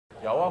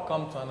You're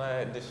welcome to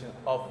another edition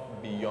of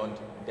Beyond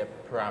the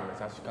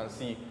Pyramids. As you can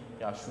see,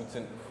 we are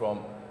shooting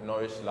from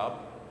Nourish Lab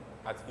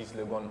at East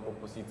Legon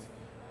opposite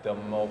the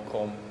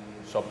Malcolm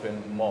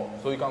Shopping Mall.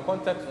 So you can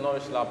contact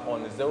Nourish Lab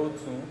on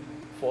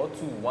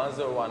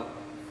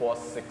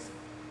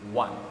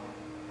 0242101461.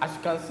 As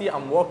you can see,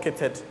 I'm well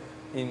kitted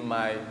in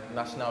my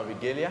national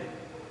regalia,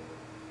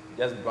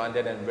 just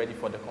branded and ready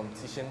for the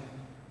competition.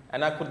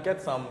 And I could get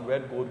some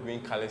red, gold,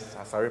 green colors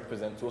as I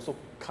represent to also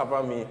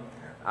cover me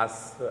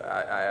as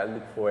I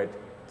look forward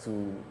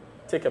to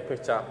take a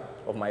picture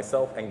of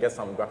myself and get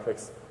some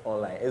graphics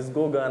online. It's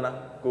Go Ghana,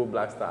 Go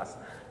Black Stars.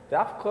 The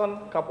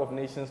AFCON Cup of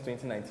Nations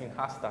 2019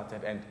 has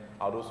started, and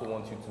I would also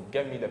want you to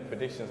get me the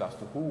predictions as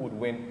to who would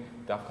win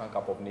the AFCON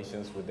Cup of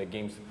Nations with the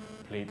games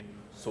played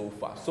so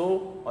far.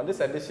 So on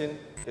this edition,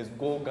 it's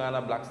Go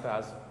Ghana Black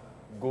Stars,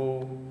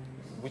 go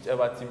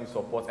whichever team you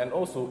support. And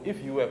also,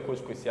 if you were Coach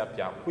Kwesi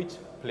Appiah, which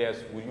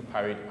players would you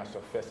parade as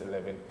your first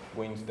 11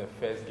 going to the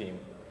first game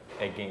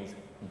against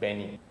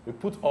Benin? We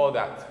put all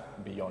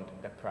that beyond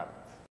the pyramids.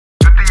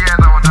 50 years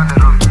I was on the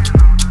road,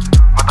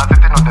 but I'm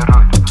sitting on the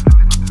road.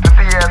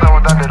 50 years I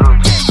was on the road,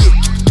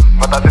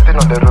 but I'm sitting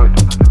on the road.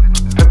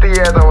 50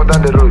 years I was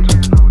on the road,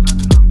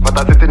 but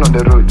I'm sitting on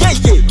the road.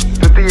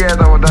 50 years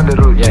I was on the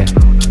road,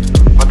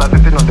 but I'm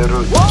sitting on the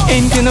road.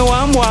 Ain't you know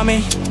I'm wame,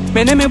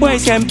 me name boy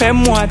sempe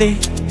mwade.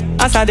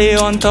 As I day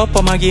on top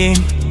of my game,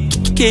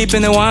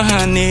 keeping the one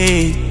hand.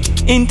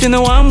 Ain't you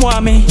know I'm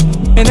wame,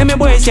 me name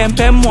boy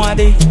sempe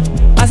mwade.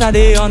 As I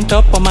day on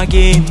top of my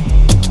game,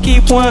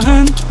 keep one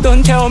hand.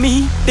 Don't tell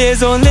me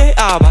there's only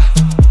Abba.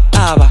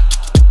 Yeah.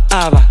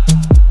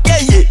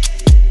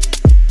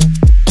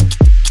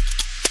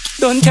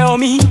 Don't tell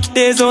me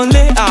there's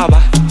only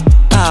Abba.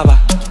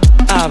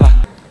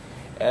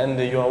 And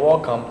you are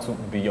welcome to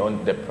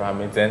Beyond the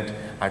Pyramids, and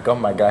I got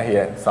my guy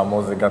here,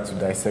 Ziga, to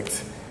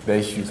dissect the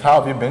issues. How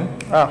have you been?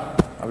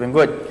 I've been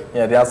good.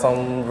 Yeah, there are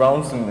some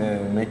rounds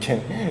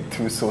making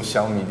through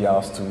social media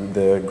as to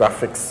the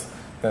graphics.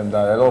 And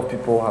a lot of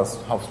people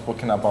have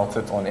spoken about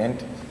it on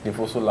end. They've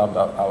also laughed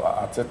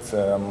at it.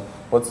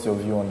 What's your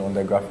view on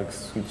the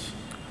graphics which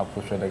have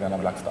portrayed the Ghana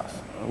Black Stars?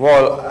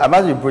 Well, I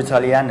must be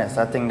brutally honest.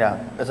 I think that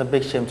it's a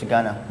big shame to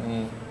Ghana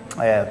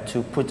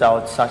to put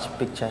out such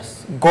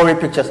pictures, gory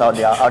pictures out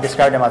there. I'll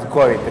describe them as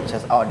gory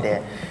pictures out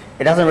there.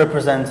 It doesn't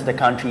represent the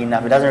country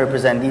enough. It doesn't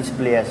represent these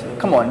players.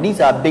 Come on,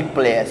 these are big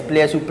players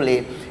who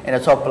play in the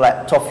top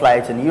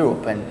flights in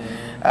Europe, and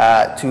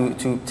to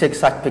take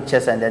such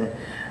pictures and then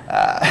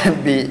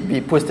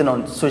be posting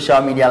on social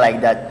media like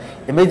that,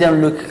 it makes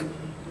them look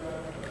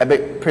a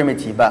bit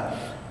primitive. But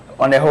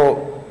on the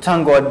whole,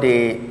 thank God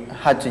they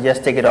had to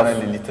just take it off.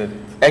 And deleted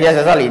it. Yes,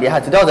 exactly. They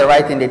had to. That was the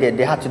right thing they did.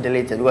 They had to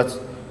delete it because,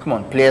 come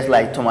on, players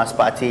like Thomas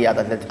Partey at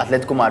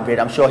Atletico Madrid,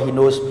 I'm sure he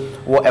knows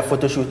what a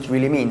photo shoot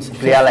really means.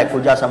 Player like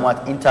Koja Samuel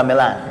at Inter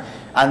Milan,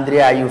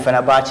 Andrea Ayew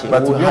Fenerbahce.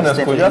 But to be honest,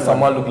 Koja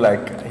Samuel looked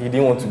like he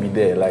didn't want to be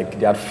there. Like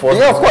they had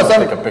forced him to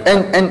take a picture.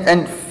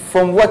 And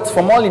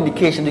from all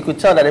indications, you could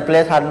tell that the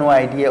players had no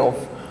idea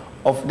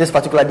of this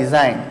particular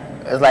design.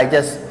 It's like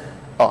just,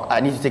 oh, I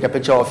need to take a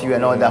picture of you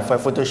and all that for a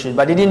photo shoot.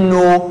 But they didn't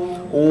know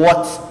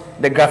what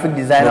the graphic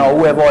designer or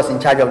whoever was in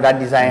charge of that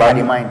design had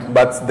in mind.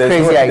 But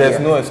there's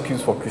no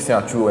excuse for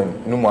Christian Atru and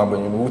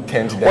Numwabeni who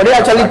turned them. Well, they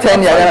actually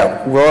turned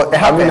their. Well,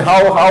 I mean,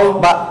 how?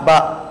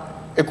 But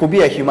it could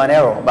be a human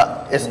error.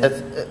 But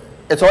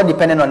it's all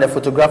dependent on the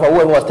photographer,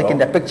 whoever was taking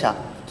the picture,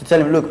 to tell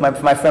him, look,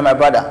 my friend, my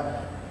brother,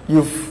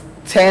 you've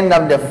turned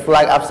up the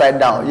flag upside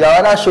down. You're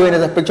rather showing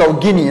us a picture of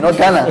Guinea, not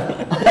Ghana.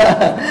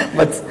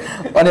 But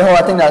on the whole,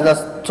 I think that's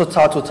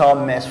total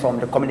mess from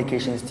the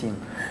communications team.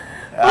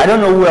 I don't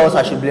know who else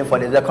I should blame for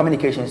this. The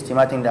communications team,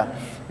 I think that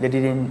they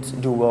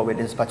didn't do well with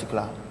this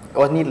particular. It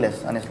was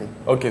needless, honestly.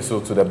 Okay, so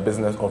to the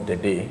business of the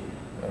day,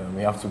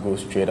 we have to go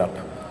straight up.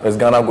 There's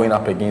Ghana going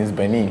up against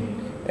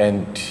Benin,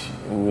 and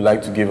we would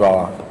like to give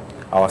our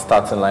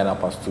starting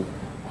lineup as to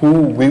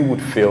who we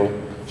would feel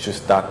should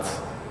start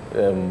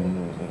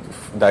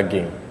that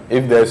game.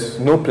 If there's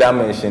no player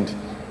mentioned,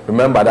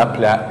 remember that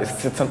player is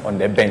sitting on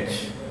the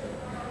bench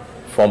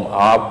from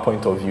our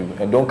point of view.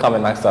 And don't come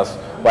and ask us,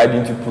 why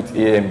didn't you put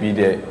A and B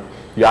there?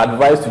 You're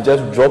advised to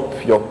just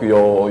drop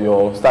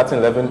your starting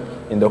 11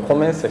 in the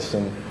comment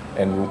section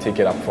and we'll take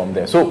it up from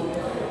there. So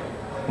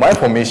my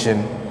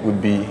formation would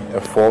be a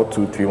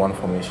 4-2-3-1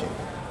 formation.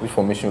 Which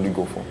formation would you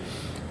go for?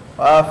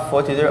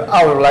 4-2-3.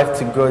 I would like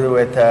to go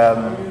with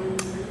a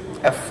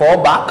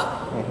 4-back.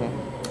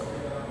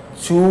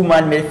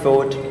 2-man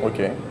midfield.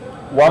 Okay.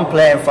 1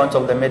 player in front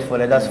of the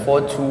midfielder. That's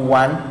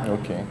 4-2-1.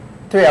 Okay.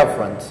 3 up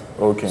front.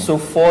 Okay. So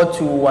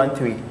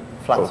 4-2-1-3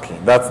 flat. Okay.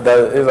 That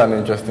is an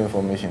interesting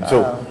formation.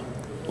 So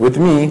with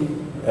me,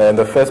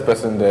 the first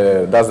person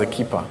that's the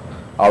keeper.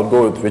 I'll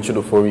go with Richard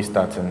Ofori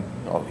starting.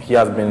 He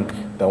has been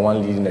the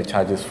one leading the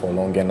charges for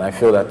long, and I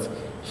feel that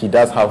he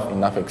does have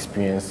enough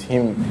experience.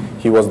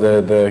 He was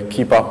the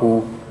keeper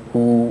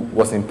who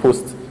was in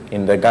post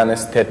in the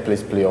Ghana's third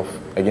place playoff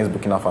against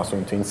Burkina Faso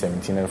in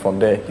 2017, and from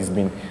there he's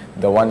been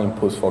the one in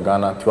post for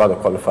Ghana throughout the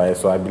qualifiers.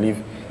 So I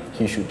believe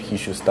he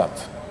should start.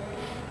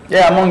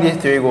 Yeah, among these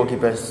 3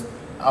 goalkeepers,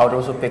 I would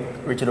also pick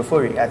Richard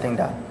Ofori. I think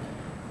that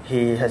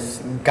he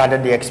has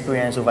gathered the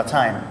experience over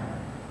time,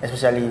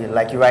 especially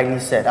like you rightly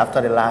said,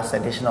 after the last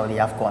edition of the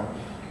AFCON.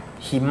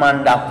 He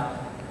manned up,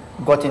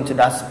 got into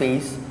that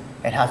space,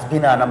 and has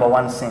been our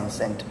 #1 since.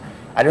 And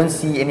I don't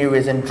see any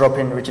reason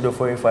dropping Richard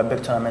Ofori for a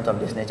big tournament of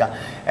this nature.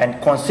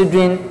 And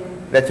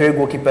considering the 3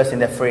 goalkeepers in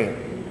the fray,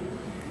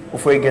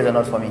 Ofori gets a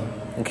nod for me.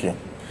 Okay.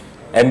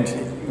 And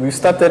we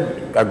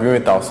started agreeing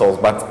with ourselves,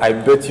 but I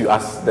bet you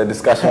as the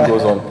discussion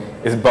goes on,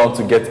 it's bound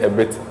to get a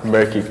bit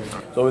murky.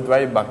 So with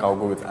right back, I'll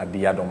go with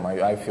Adiyadom.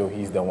 I feel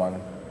he's the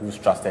one who's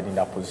trusted in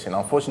that position.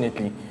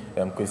 Unfortunately,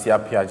 Kwesi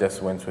Appiah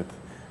just went with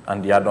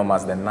Adiyadom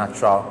as the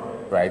natural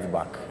right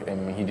back.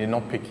 He did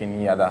not pick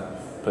any other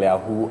player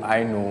who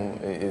I know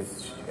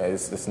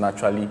is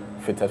naturally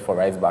fitted for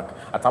right back.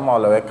 Atama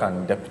Olawe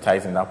can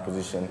deputize in that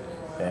position.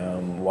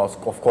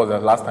 Of course, the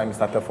last time he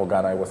started for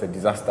Ghana, it was a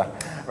disaster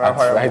at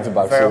right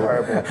back.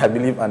 So I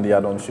believe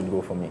Adiyadom should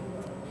go for me.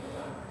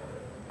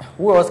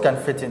 Who else can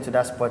fit into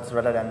that spot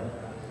rather than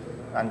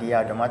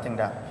Adiyadom? I think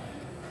that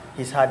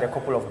he's had a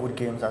couple of good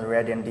games at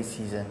Reading this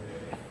season.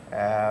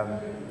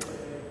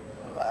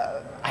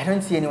 I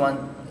don't see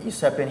anyone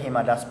usurping him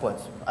at that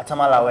spot.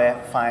 Atama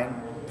Olawe, fine,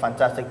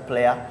 fantastic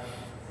player.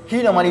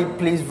 He normally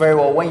plays very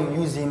well when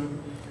you use him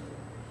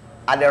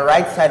at the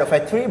right side of a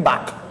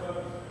 3-back.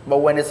 But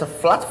when it's a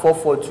flat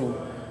 4-4-2,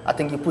 I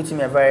think you put him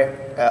in a very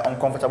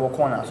uncomfortable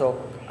corner. So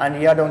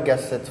Adiyadom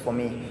gets it for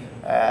me,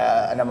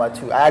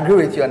 #2. I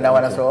agree with you on that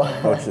one as well.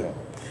 Okay,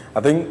 I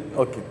think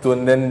so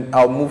then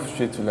I'll move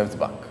straight to left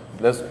back.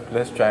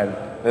 Let's try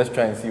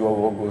and see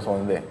what goes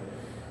on there.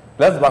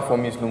 Left back for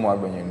me is Lumo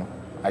Agbenyenu.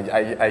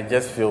 I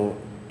just feel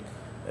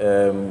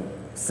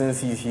since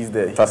he's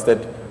the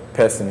trusted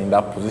person in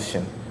that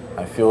position,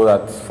 I feel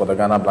that for the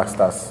Ghana Black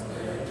Stars,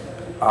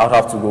 I'll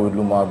have to go with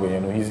Lumo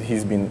Agbenyenu.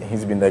 He's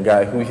been the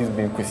guy he's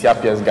been Kwesi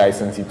Appiah's guy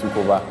since he took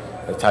over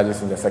the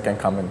charges in the second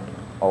coming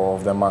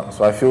of the man.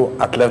 So I feel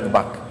at left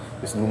back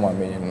is Lumo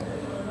Agbenyenu.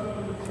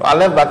 At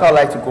left back, I'd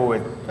like to go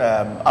with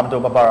Abdul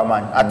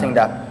Babar-Rahman. I think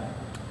that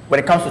when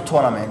it comes to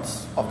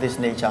tournaments of this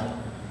nature,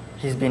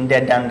 he's been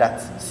there, done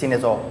that, seen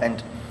it all.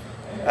 And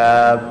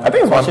I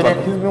think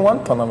he's been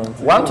one tournament.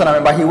 One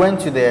tournament, but he went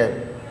to the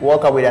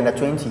World Cup with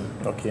under-20.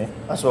 Okay.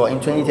 So in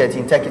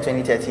 2013, Turkey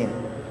 2013,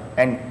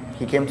 and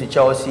he came to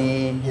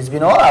Chelsea. He's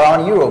been all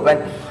around Europe,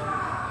 and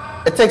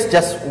it takes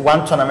just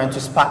one tournament to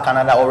spark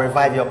another or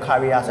revive your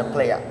career as a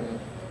player.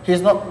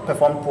 He's not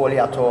performed poorly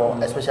at all,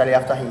 especially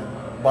after he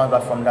bounced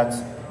back from that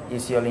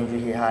ACL injury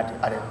he had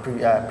at a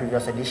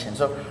previous edition.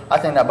 So I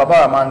think that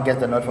Babar-Rahman gets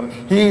the nod from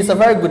him. He is a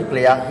very good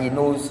player. He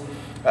knows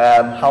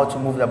how to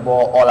move the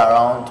ball all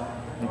around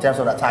in terms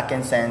of the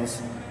attacking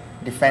sense,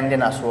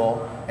 defending as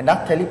well. And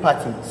that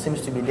telepathy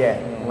seems to be there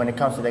when it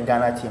comes to the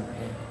Ghana team.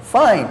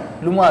 Fine,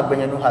 Lumo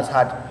Agbenyenu has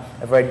had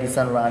a very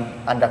decent run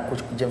under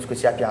Coach James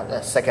Kwesi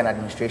Appiah's second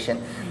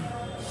administration.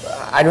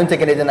 I don't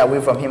take anything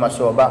away from him as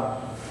well, but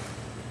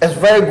it's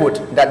very good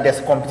that there's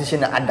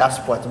competition at that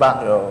spot. But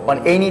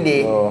on any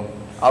day,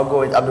 I'll go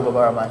with Abdul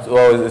Babar-Rahman.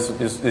 Well, it's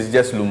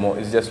just Lumo.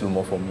 It's just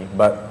Lumo for me.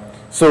 But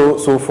so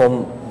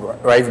from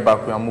right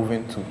back, we are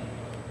moving to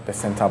the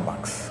centre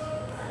backs.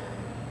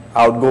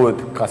 I would go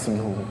with Kasim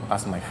Nuhu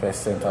as my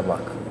first centre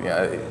back.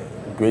 Yeah,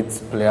 great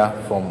player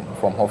from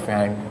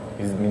Hoffenheim.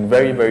 He's been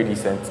very, very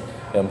decent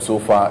so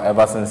far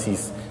ever since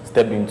he's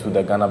stepped into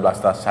the Ghana Black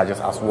Stars charges,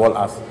 as well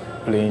as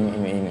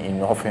playing in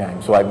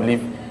Hoffenheim. So I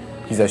believe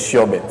he's a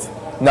sure bet.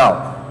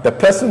 Now, the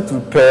person to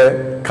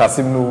pair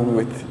Kasim Nuhu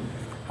with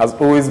has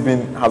always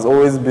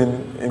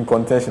been in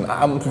contention.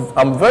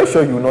 I'm very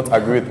sure you will not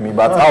agree with me,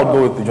 but I'll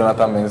go with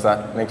Jonathan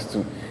Mensah next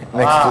to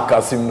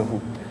Kasim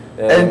Nuhu.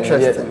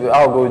 Interesting. Yeah,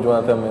 I'll go with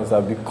Jonathan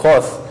Mensah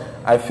because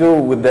I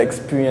feel with the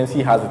experience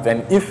he has it,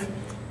 and if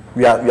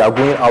we are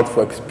going out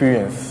for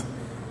experience,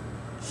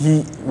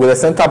 with the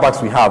centre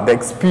backs we have, the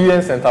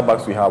experienced centre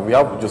backs we have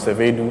Joseph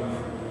Edu,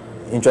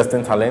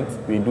 interesting talent.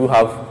 We do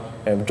have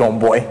John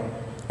Boy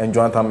and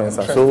Jonathan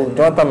Mensah. So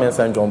Jonathan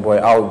Mensah and John Boy,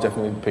 I'll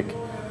definitely pick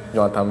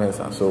Jonathan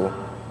Mensah. So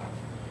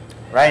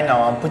right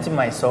now, I'm putting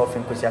myself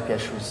in Kwesi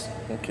Appiah's shoes.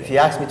 Okay. If you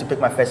ask me to pick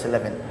my first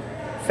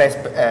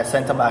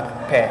centre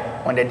back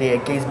pair on the day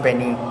against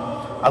Benin,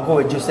 I'll go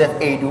with Joseph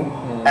Edu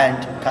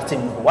and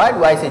Kasim Nuhu. Why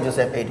do I say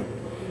Joseph Edu?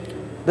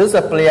 This is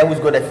a player who's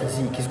got a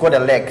physique, he's got the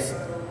legs.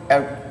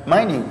 And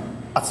mind you,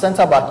 at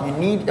centre back, you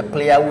need a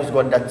player who's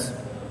got that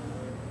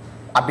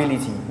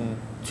ability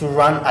to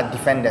run at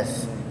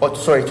defenders,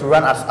 to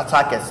run at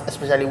attackers,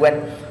 especially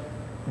when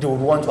they would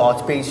want to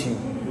outpace you.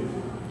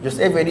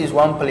 Joseph Edu is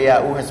one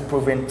player who has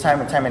proven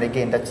time and time and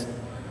again that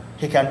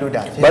he can do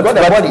that.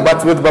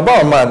 But with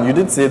Babar-Rahman, you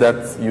did say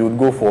that you would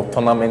go for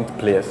tournament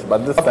players,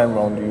 but this time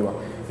round you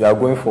are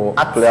going for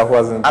a player who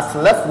hasn't. At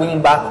left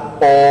wing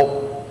back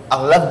or at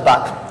left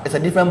back, it's a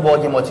different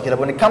ball game altogether.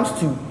 When it comes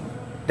to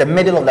the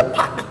middle of the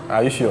pack,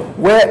 are you sure?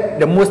 Where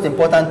the most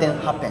important thing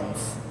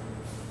happens,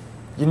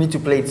 you need to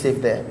play it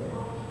safe there.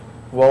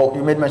 Well,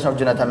 you made mention of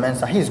Jonathan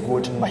Mensah. He's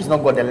good, but he's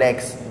not got the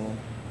legs.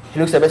 He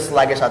looks a bit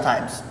sluggish at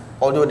times,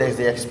 although there's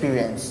the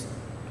experience.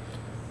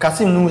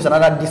 Kasim Nuhu is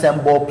another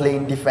decent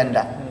ball-playing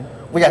defender.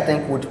 which I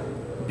think would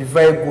be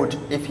very good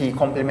if he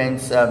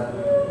complements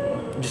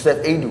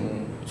Joseph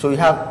Edu. So you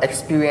have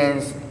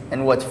experience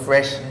and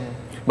fresh.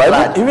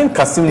 But even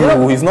Kasim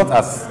Nuhu, he's not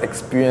as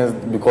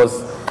experienced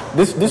because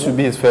this should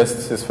be his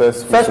first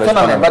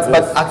tournament.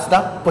 But at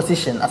that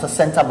position as a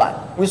centre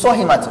back, we saw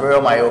him at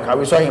Real Mallorca,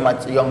 we saw him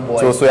at Young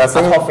Boys. So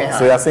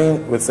you're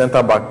saying with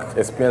centre back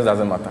experience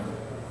doesn't matter.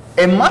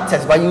 It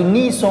matters, but you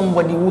need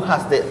somebody who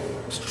has the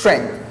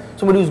strength,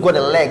 somebody who's got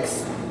the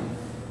legs.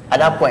 At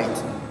that point,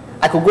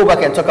 I could go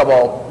back and talk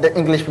about the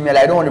English Premier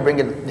League. I don't want to bring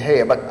it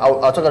here, but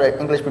I'll talk about the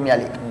English Premier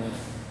League.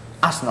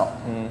 Arsenal,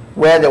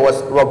 where there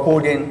was Rob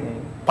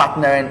Holding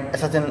partnering a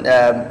certain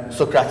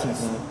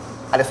Socrates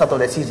at the start of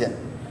the season.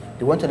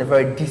 They went on a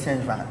very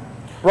decent run.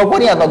 Rob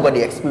Holding has not got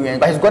the experience,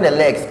 but he's got the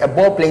legs, a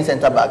ball-playing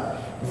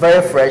centre-back,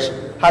 very fresh,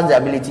 has the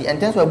ability, and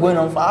things were going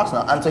on for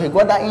Arsenal until he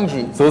got that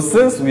injury. So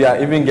since we are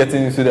even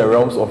getting into the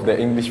realms of the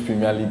English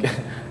Premier League,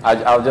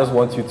 I'll just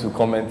want you to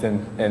comment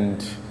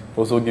and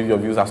also give your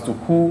views as to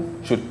who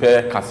should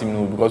pair Kasim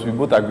Nuhu, because we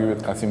both agree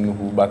with Kasim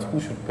Nuhu, but who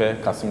should pair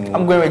Kasim Nuhu?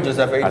 I'm going with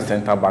Joseph Edu as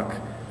centre-back,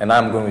 and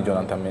I'm going with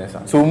Jonathan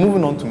Mensah. So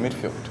moving on to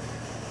midfield.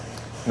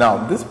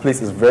 Now, this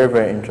place is very,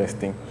 very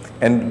interesting,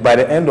 and by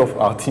the end of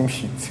our team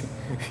sheet,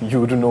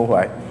 you would know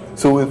why.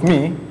 So with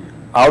me,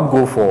 I would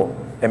go for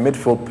a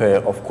midfield pair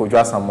of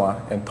Kodjo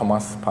Asamoah and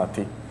Thomas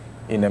Partey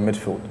in the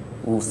midfield,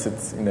 who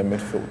sits in the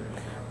midfield.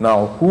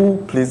 Now,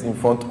 who plays in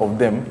front of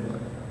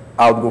them?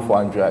 I would go for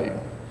Andrea.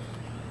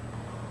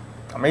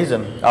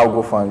 Amazing. I'll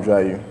go for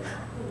Andrea.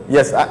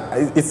 Yes,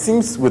 it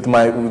seems with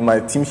my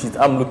team sheet,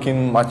 I'm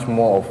looking much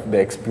more of the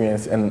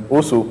experience, and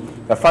also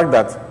the fact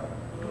that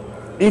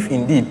if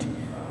indeed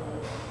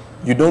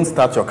you don't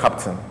start your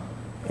captain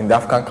in the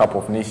African Cup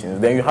of Nations,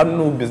 then you have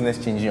no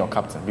business changing your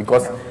captain,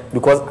 because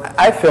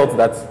I felt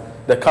that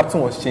the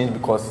captain was changed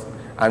because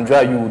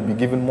Andrea would be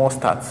given more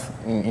starts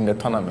in the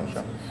tournament.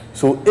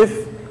 So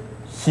if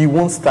he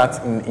won't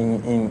start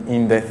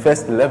in the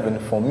first 11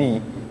 for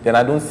me, then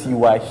I don't see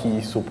why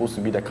he's supposed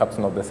to be the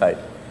captain of the side.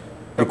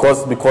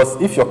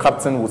 Because if your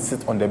captain would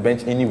sit on the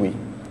bench anyway,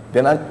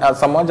 then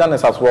Samuel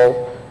Janes as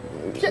well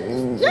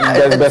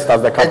gets best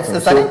as the captain.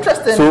 It's an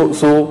interesting...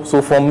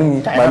 So for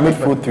me, my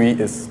midfield three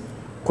is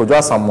Kodjo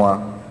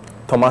Asamoah,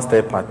 Thomas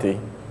Partey,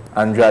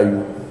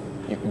 Andrea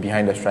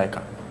behind the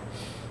striker.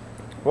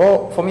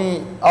 Well, for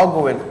me, I'll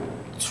go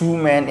with 2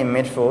 men in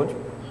midfield,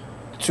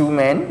 2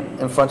 men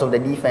in front of the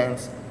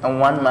defense, and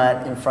 1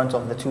 man in front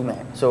of the 2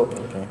 men. So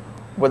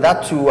with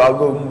that 2, I'll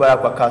go with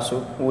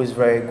Wakaso, who is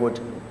very good,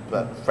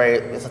 but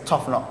it's a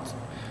tough nut.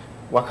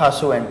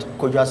 Wakaso and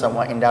Kodjo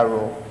Asamoah in that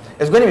role.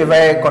 It's going to be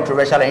very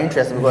controversial and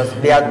interesting because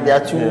they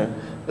are 2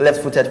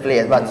 left-footed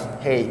players,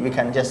 but hey, we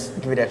can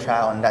just give it a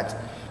try on that.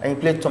 And you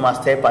play Thomas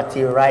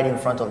Partey right in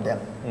front of them,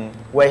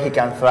 where he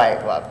can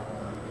thrive. Well,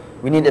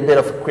 we need a bit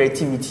of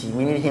creativity.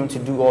 We need him to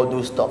do all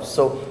those stuff.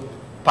 So,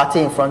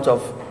 Partey in front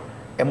of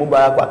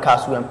Mubarak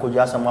Wakaso and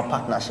Kodjo Asamoah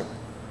partnership.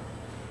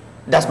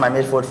 That's my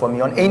midfield for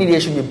me. On any day,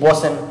 should be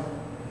bossing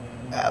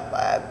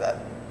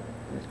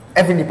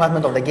every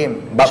department of the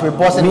game. But should be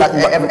bossing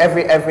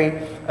every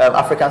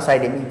African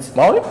side they meet.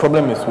 My only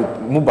problem is with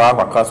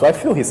Mubarak Wakaso. I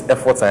feel his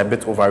efforts are a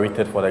bit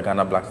overrated for the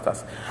Ghana Black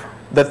Stars.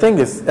 The thing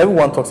is,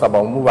 everyone talks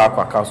about Mubarak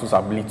Wakaso's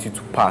ability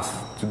to pass,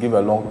 to give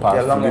a long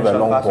pass, to give a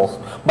long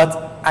ball.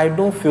 But I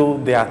don't feel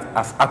they are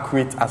as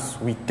accurate as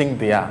we think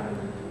they are,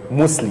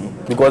 mostly.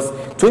 Because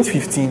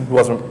 2015,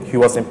 he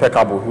was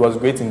impeccable. He was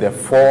great in the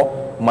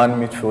 4-man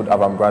midfield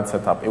Abraham Grant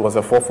setup. It was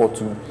a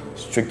 4-4-2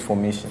 strict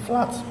formation.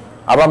 Flat.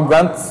 Abraham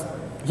Grant,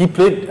 he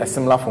played a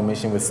similar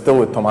formation with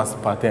Thomas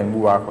Partey and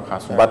Mubarak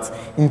Wakaso. Yeah. But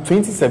in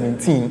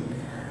 2017,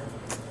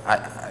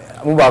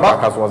 Mubarak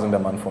Wakaso wasn't the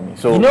man for me.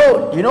 So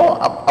you know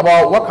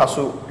about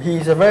Wakaso,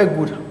 he's a very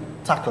good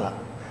tackler.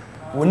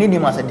 We need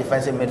him as a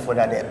defensive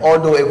midfielder there.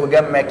 Although it could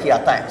get murky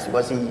at times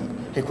because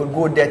he could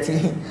go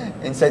dirty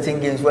in certain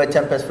games where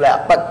tempers fly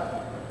up.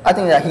 But I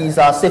think that he's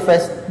our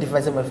safest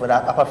defensive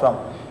midfielder apart from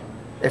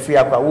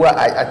Efiakwa, who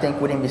I think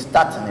wouldn't be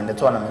starting in the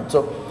tournament.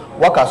 So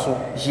Wakaso,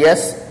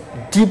 yes,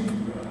 deep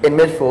in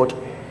midfield,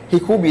 he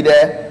could be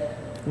there,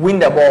 win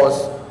the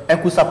balls,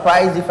 and could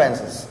surprise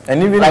defenses.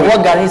 And even like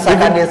what Gary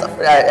Saka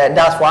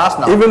does for us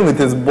now. Even with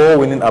his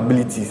ball-winning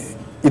abilities,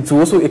 it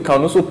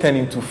can also turn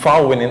into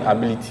foul-winning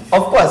abilities.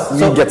 Of course,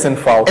 so getting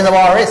fouled. It's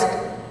about risk.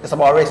 It's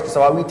about risk. It's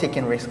about we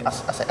taking risk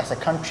as a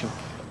country.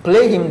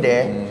 Play him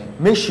there.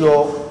 Make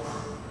sure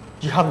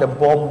you have the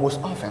ball most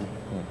often.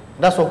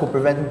 That's what could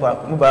prevent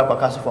Mubarak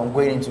Wakaso from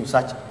going into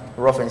such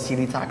rough and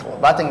silly tackle.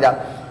 But I think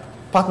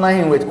that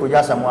partnering with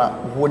Kodjo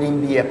Asamoah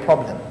wouldn't be a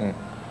problem.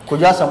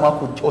 Kodjo Asamoah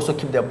could also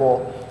keep the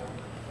ball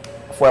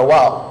for a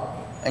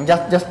while, and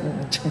just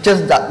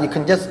that you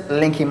can just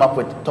link him up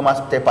with Thomas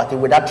Partey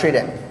with that trade.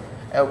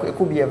 It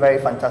could be a very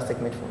fantastic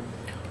midfield.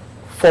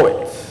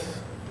 Forwards.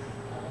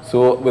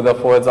 So with the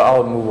forwards,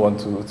 I'll move on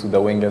to the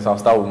wingers. I'll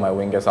start with my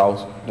wingers.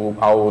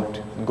 I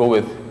would go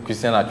with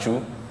Christian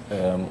Achu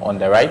on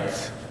the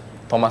right,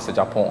 Thomas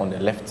Ejapon on the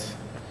left,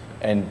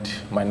 and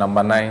my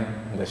number 9,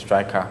 the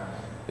striker,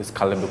 is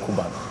Caleb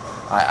Kuban.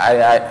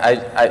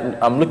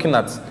 I'm looking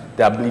at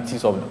the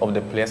abilities of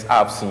the players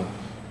I've seen.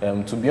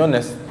 to be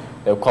honest,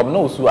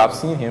 Kwabena, I've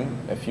seen him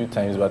a few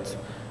times, but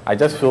I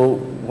just feel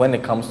when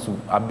it comes to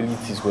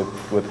abilities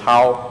with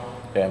how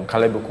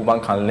Caleb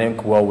Okuban can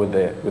link well with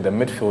the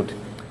midfield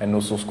and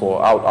also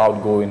score, I'll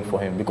go in for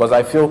him, because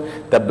I feel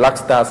the Black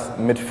Stars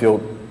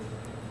midfield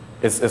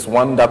is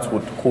one that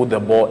would hold the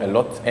ball a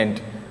lot,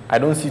 and I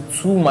don't see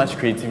too much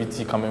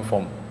creativity coming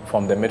from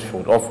the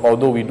midfield.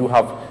 Although we do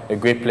have a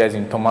great players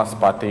in Thomas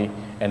Partey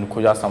and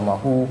Koja Sama,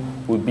 who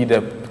will be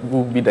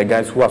the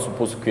guys who are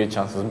supposed to create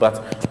chances.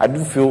 But I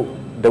do feel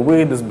the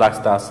way this Black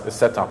Stars is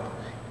set up,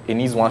 it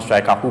needs one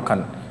striker who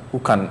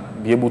can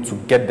be able to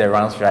get the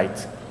runs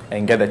right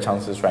and get the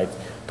chances right.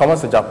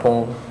 Thomas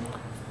Japan,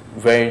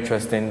 very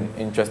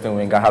interesting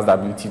winger, has the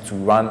ability to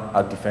run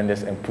at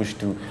defenders and push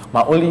through.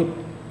 My only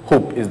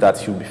hope is that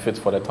he'll be fit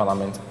for the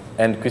tournament.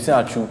 And Christian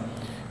Achu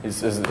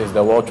is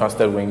the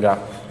well-trusted winger,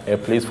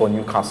 plays for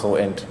Newcastle,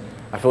 and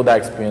I feel that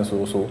experience will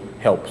also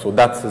help. So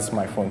that is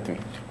my front three.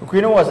 Okay,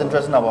 you know what's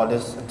interesting about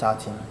this entire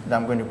team that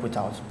I'm going to put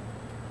out?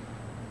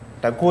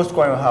 That goal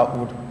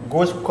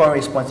scoring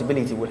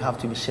responsibility would have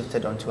to be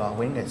shifted onto our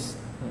wingers.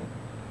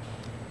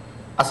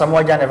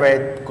 Asamoah Gyan, a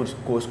very good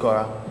goal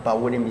scorer, but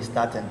wouldn't be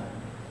starting.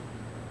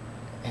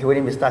 He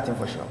wouldn't be starting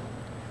for sure.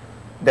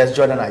 There's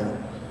Jordan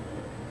Ayew.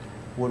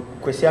 Would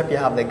Kwesi Appiah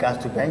have the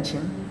guts to bench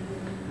him?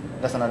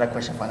 That's another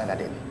question for another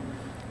day.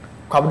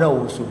 Kwabena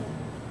Owusu.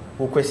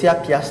 Will Kwesi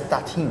Appiah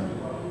start him?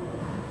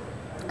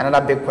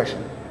 Another big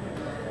question.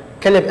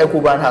 Caleb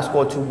Okuban has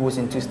scored 2 goals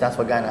in 2 starts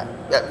for Ghana,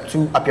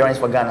 2 appearances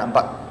for Ghana,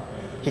 but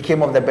he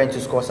came off the bench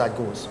to score such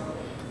goals.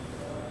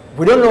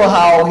 We don't know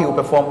how he will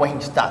perform when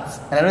he starts,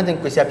 and I don't think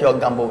Kwesi Appiah will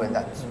gamble with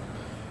that.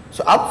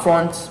 So up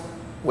front,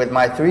 with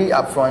my 3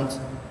 up front,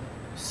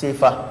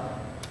 safer,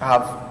 I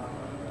have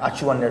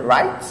Achu on the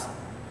right,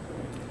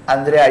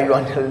 Andre Ayew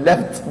on the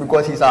left,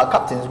 because he's our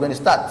captain, he's going to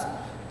start.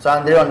 So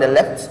Andre on the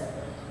left,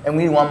 and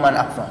we need 1 man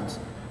up front,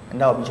 and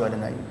that will be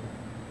Jordan Ayew.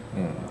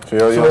 So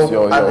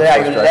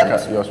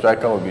your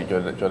striker will be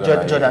Jordan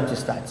to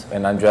start.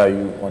 And Andre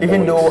Ayew on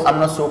even the though wings. I'm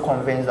not so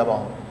convinced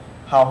about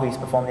how he's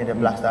performing in the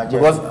Black Star.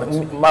 Because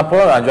my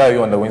problem with Andre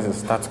Ayew on the wings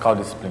is tactical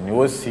discipline.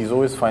 He's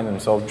always finding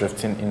himself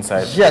drifting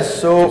inside. Yes,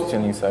 so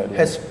drifting inside,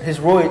 his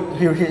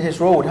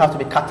role would have to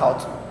be cut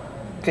out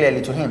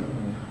clearly to him.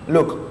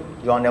 Look,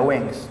 you're on the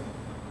wings.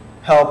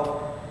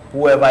 Help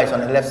whoever is on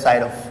the left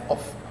side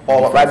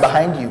or right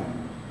behind you.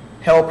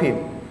 Help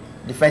him.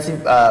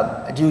 Defensive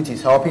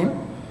duties, help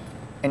him.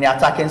 In the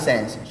attacking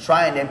sense,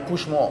 try and then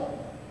push more.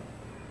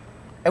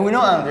 And we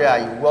know Andre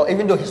Ayew, well,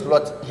 even though he's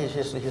lost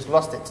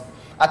it,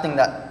 I think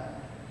that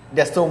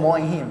there's still more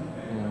in him,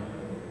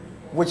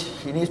 which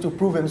he needs to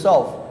prove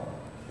himself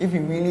if he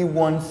really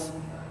wants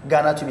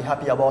Ghana to be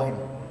happy about him.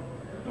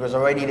 Because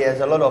already there's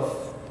a lot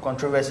of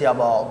controversy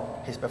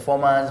about his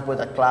performance, both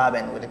at club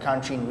and with the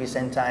country in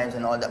recent times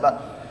and all that.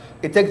 But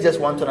it takes just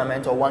 1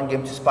 tournament or 1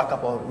 game to spark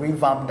up or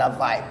revamp that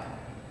vibe.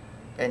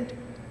 And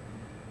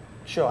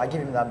sure, I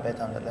give him that bet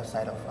on the left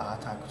side of our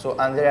attack. So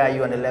Andre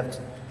Ayew on the left,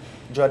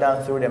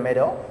 Jordan through the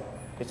middle,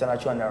 Christian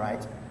Achu on the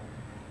right.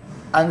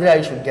 Andre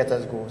Ayew should get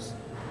us goals.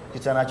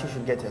 Christian Achu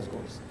should get us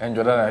goals. And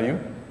Jordan Ayew?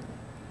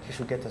 He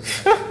should get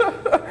us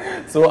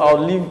goals. So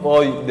I'll leave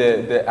all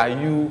the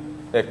Ayew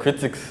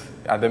critics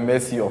at the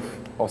mercy of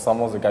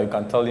Samuel Ziga. You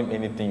can tell him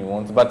anything you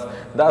want. But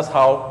that's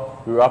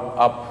how we wrap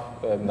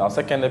up our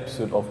second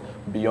episode of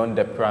Beyond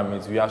the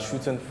Pyramids. We are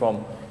shooting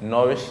from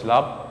Nourish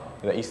Lab,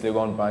 the East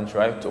Legon branch,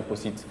 right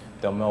opposite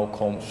the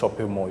Melcom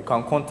Shopping Mall. You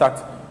can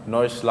contact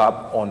Nourish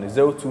Lab on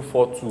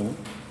 0242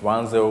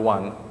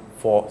 101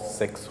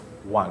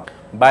 461.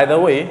 By the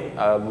way,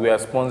 we are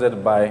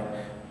sponsored by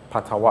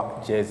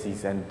Patawa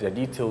Jerseys, and the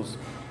details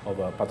of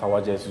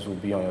Patawa Jerseys will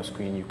be on your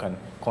screen. You can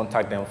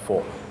contact them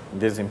for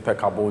these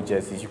impeccable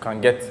jerseys. You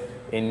can get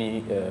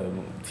any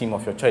team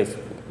of your choice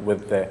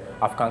with the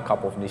African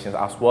Cup of Nations,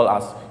 as well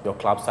as your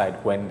club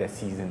side when the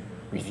season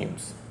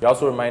resumes. You're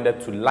also reminded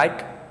to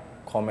like,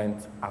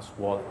 comment, as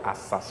well as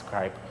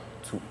subscribe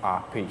to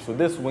our page. So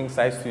this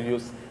Wingside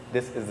Studios,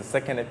 this is the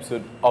second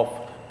episode of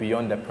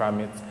Beyond the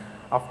Pyramids.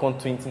 AFCON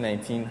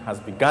 2019 has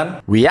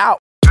begun. We out.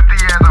 50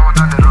 years I was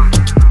on the road,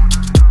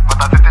 but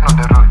I'm sitting on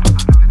the road.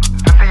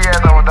 50 years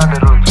I was on the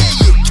road,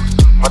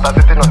 but I'm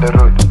sitting on the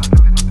road.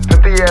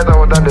 50 years I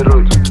was on the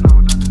road,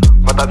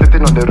 but I'm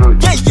sitting on the road.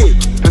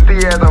 50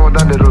 years I was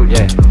on the road,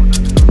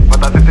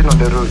 but I'm sitting on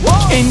the road.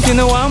 Ain't you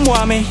know I'm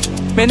wame?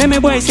 Me name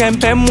boy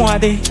sempe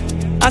mwade.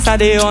 As I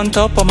dey on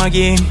top of my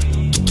game,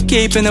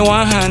 keeping the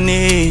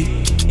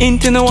 100.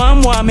 Ain't you know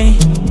I'm wame?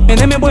 Me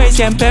name boy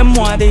sempe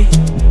mwade.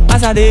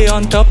 As I dey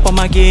on top of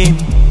my game,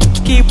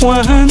 keep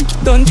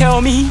 100. Don't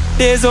tell me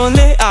there's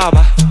only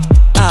Abba.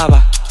 Yeah.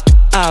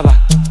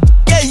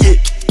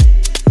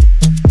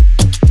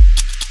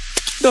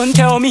 Don't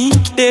tell me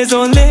there's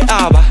only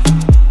Abba.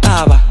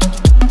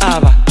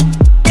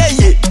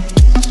 Yeah.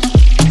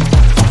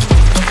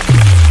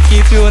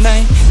 Keep your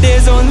 9,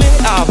 there's only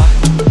Abba.